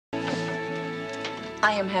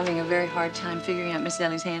I am having a very hard time figuring out Miss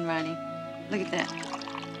Ellie's handwriting. Look at that.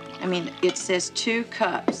 I mean, it says 2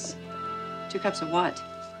 cups. 2 cups of what?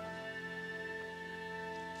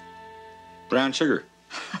 Brown sugar.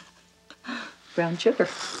 Brown sugar.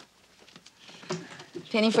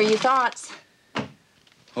 Penny for your thoughts.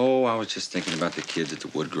 Oh, I was just thinking about the kids at the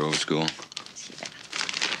Woodgrove School. Yeah.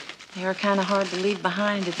 They were kind of hard to leave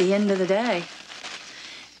behind at the end of the day.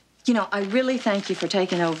 You know, I really thank you for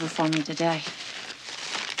taking over for me today.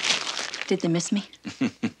 Did they miss me?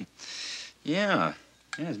 Yeah.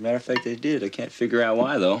 Yeah, as a matter of fact, they did. I can't figure out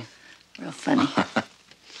why, though. Real funny.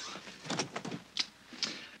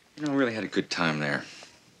 You know, I really had a good time there.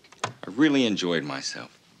 I really enjoyed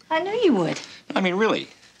myself. I knew you would. I mean, really,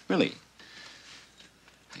 really.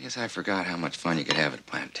 I guess I forgot how much fun you could have at a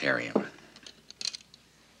planetarium.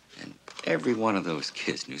 And every one of those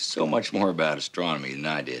kids knew so much more about astronomy than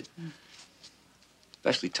I did.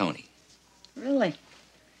 Especially Tony. Really?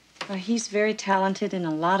 Well, he's very talented in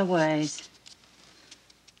a lot of ways.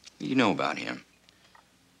 You know about him.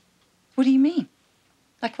 What do you mean?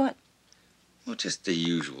 Like what? Well, just the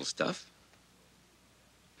usual stuff.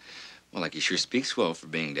 Well, like he sure speaks well for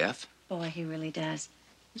being deaf. Boy, he really does.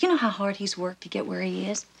 You know how hard he's worked to get where he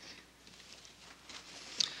is?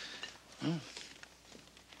 Oh.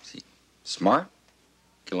 Is he smart?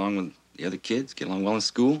 Get along with the other kids? Get along well in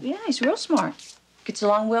school? Yeah, he's real smart. Gets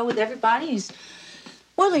along well with everybody. He's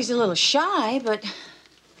a little shy, but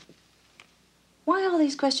why all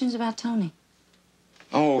these questions about Tony?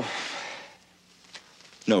 Oh,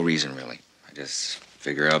 no reason, really. I just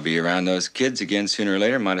figure I'll be around those kids again sooner or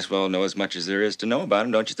later. Might as well know as much as there is to know about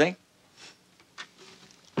them, don't you think?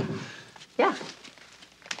 Yeah.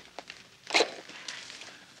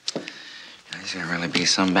 These are gonna really be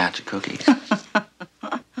some batch of cookies.